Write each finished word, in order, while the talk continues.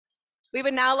We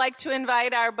would now like to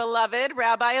invite our beloved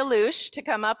Rabbi Alush to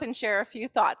come up and share a few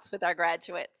thoughts with our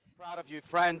graduates. Proud of you,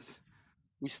 friends.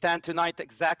 We stand tonight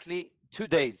exactly 2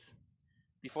 days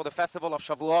before the festival of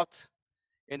Shavuot,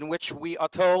 in which we are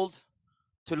told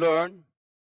to learn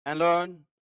and learn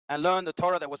and learn the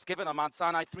Torah that was given on Mount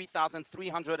Sinai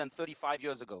 3,335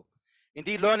 years ago.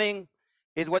 Indeed, learning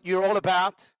is what you're all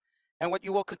about and what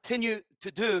you will continue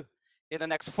to do in the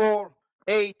next 4,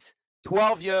 8,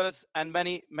 12 years and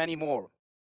many, many more.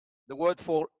 The word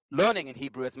for learning in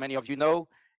Hebrew, as many of you know,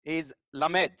 is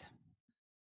lamed.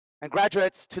 And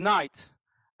graduates, tonight,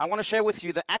 I want to share with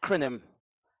you the acronym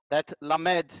that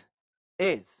lamed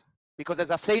is. Because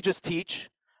as our sages teach,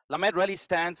 lamed really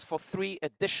stands for 3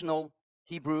 additional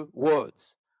Hebrew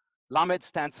words. Lamed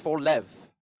stands for lev,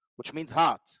 which means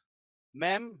heart.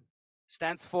 Mem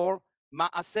stands for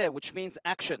ma'aseh, which means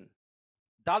action.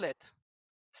 Dalet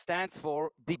stands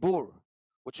for dibur,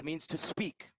 which means to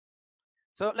speak.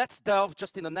 So let's delve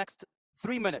just in the next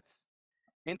 3 minutes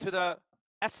into the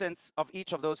essence of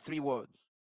each of those 3 words.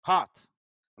 Heart.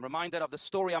 I'm reminded of the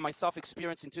story I myself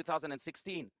experienced in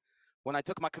 2016 when I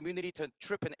took my community to a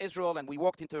trip in Israel and we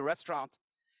walked into a restaurant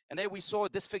and there we saw a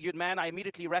disfigured man. I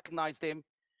immediately recognized him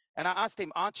and I asked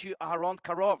him, "Aren't you Aharon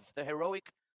Karov, the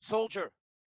heroic soldier?"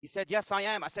 He said, "Yes, I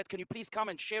am." I said, "Can you please come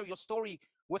and share your story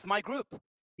with my group?"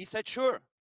 He said, "Sure."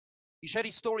 He shared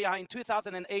his story how in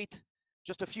 2008,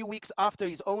 just a few weeks after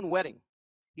his own wedding,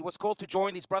 he was called to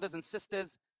join his brothers and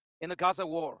sisters in the Gaza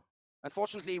war.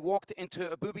 Unfortunately, he walked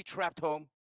into a booby-trapped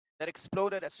home that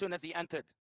exploded as soon as he entered.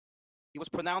 He was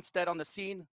pronounced dead on the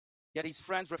scene, yet his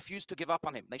friends refused to give up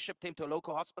on him. They shipped him to a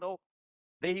local hospital.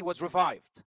 There he was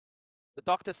revived. The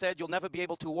doctor said, "You'll never be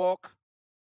able to walk."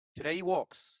 Today he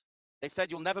walks. They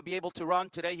said, "You'll never be able to run."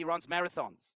 Today he runs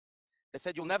marathons. They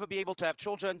said, "You'll never be able to have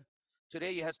children."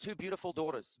 Today he has 2 beautiful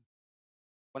daughters.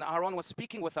 When Aaron was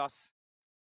speaking with us,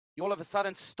 he all of a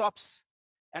sudden stops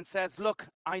and says, "Look,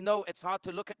 I know it's hard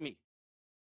to look at me.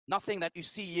 Nothing that you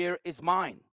see here is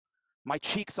mine. My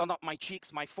cheeks are not my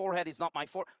cheeks. My forehead is not my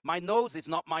forehead. My nose is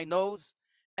not my nose.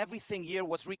 Everything here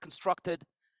was reconstructed.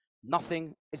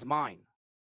 Nothing is mine.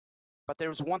 But there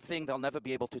is one thing they'll never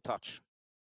be able to touch."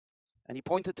 And he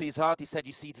pointed to his heart. He said,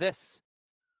 "You see, this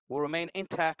will remain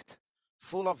intact,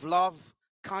 full of love,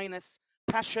 kindness,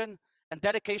 passion, and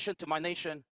dedication to my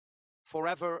nation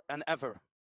forever and ever."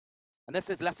 And this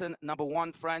is lesson number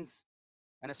 1, friends,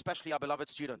 and especially our beloved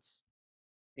students.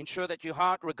 Ensure that your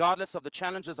heart, regardless of the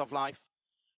challenges of life,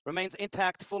 remains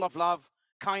intact, full of love,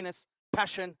 kindness,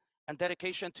 passion, and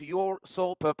dedication to your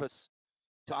sole purpose,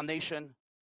 to our nation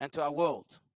and to our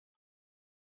world.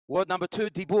 Word number 2,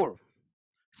 dibur,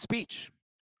 speech.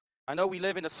 I know we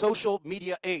live in a social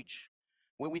media age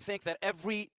where we think that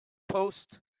every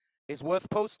post is worth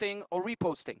posting or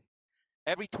reposting.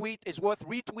 Every tweet is worth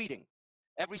retweeting.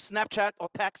 Every Snapchat or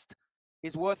text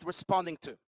is worth responding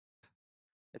to.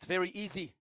 It's very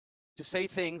easy to say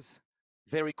things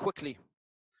very quickly,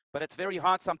 but it's very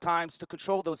hard sometimes to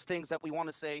control those things that we want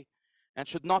to say and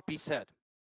should not be said.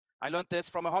 I learned this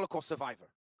from a Holocaust survivor.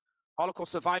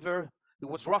 Holocaust survivor who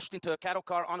was rushed into a cattle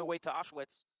car on her way to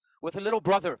Auschwitz with a little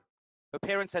brother. Her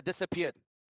parents had disappeared.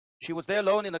 She was there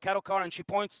alone in the cattle car and she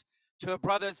points to her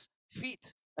brother's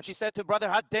feet and she said to her brother,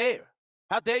 how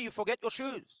dare you forget your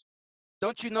shoes?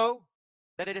 Don't you know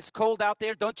that it is cold out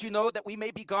there? Don't you know that we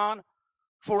may be gone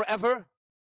forever?"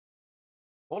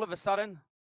 All of a sudden,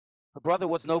 her brother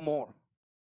was no more.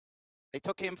 They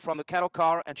took him from the cattle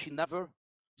car and she never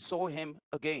saw him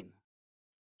again.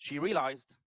 She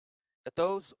realized that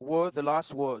those were the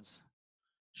last words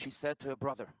she said to her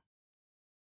brother.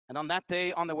 And on that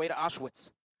day, on the way to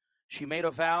Auschwitz, she made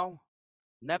a vow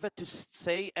never to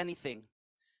say anything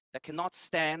that cannot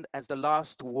stand as the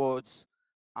last words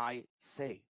I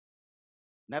say.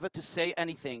 Never to say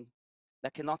anything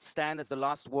that cannot stand as the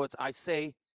last words I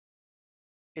say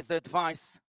is the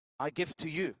advice I give to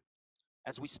you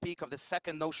as we speak of the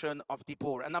second notion of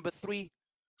dibur. And number 3,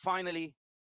 finally,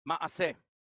 ma'aseh.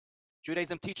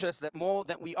 Judaism teaches us that more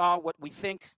than we are what we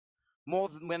think, more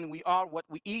than we are what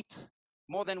we eat,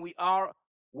 more than we are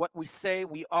what we say,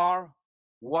 we are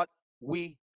what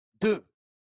we do.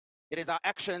 It is our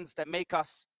actions that make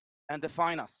us and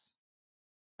define us.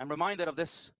 I'm reminded of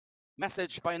this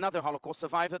message by another Holocaust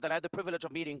survivor that I had the privilege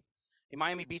of meeting in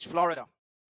Miami Beach, Florida.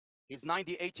 He's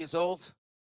 98 years old,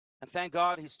 and thank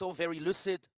God he's still very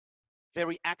lucid,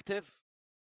 very active,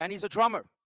 and he's a drummer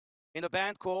in a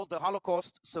band called the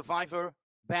Holocaust Survivor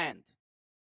Band.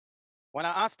 When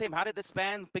I asked him, how did this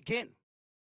band begin?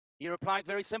 He replied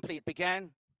very simply, it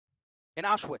began in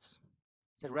Auschwitz.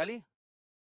 I said, really?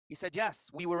 He said, yes,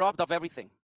 we were robbed of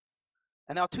everything.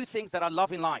 And there are 2 things that I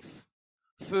love in life,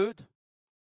 food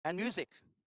and music.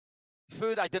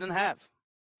 Food I didn't have.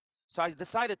 So I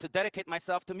decided to dedicate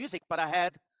myself to music, but I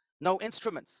had no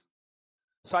instruments.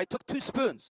 So I took 2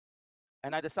 spoons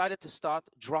and I decided to start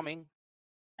drumming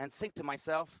and sing to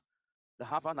myself the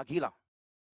Hava Nagila.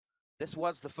 This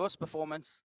was the first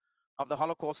performance of the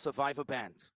Holocaust Survivor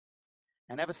Band.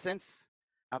 And ever since,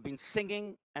 I've been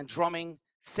singing and drumming,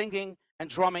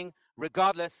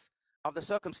 regardless of the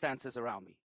circumstances around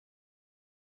me.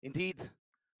 Indeed,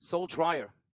 Sol Dreyer,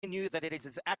 he knew that it is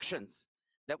his actions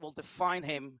that will define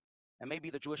him and maybe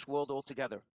the Jewish world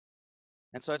altogether.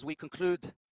 And so as we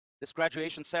conclude this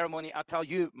graduation ceremony, I tell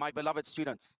you, my beloved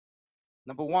students,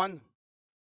 number 1,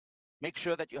 make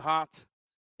sure that your heart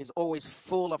is always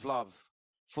full of love,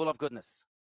 full of goodness.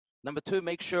 Number 2,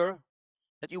 make sure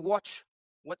that you watch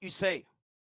what you say.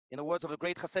 In the words of a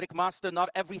great Hasidic master, not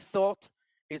every thought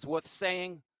is worth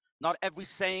saying, not every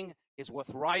saying is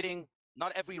worth writing,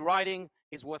 not every writing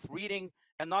is worth reading,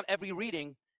 and not every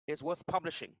reading is worth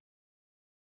publishing.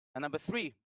 And number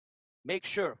 3, make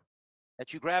sure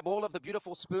that you grab all of the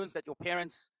beautiful spoons that your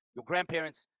parents, your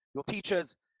grandparents, your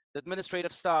teachers, the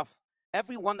administrative staff,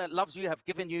 everyone that loves you have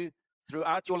given you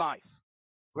throughout your life.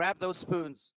 Grab those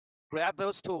spoons, grab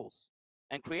those tools,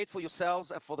 and create for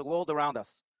yourselves and for the world around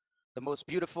us the most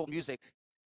beautiful music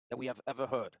that we have ever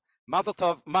heard. Mazel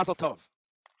Tov, Mazel Tov.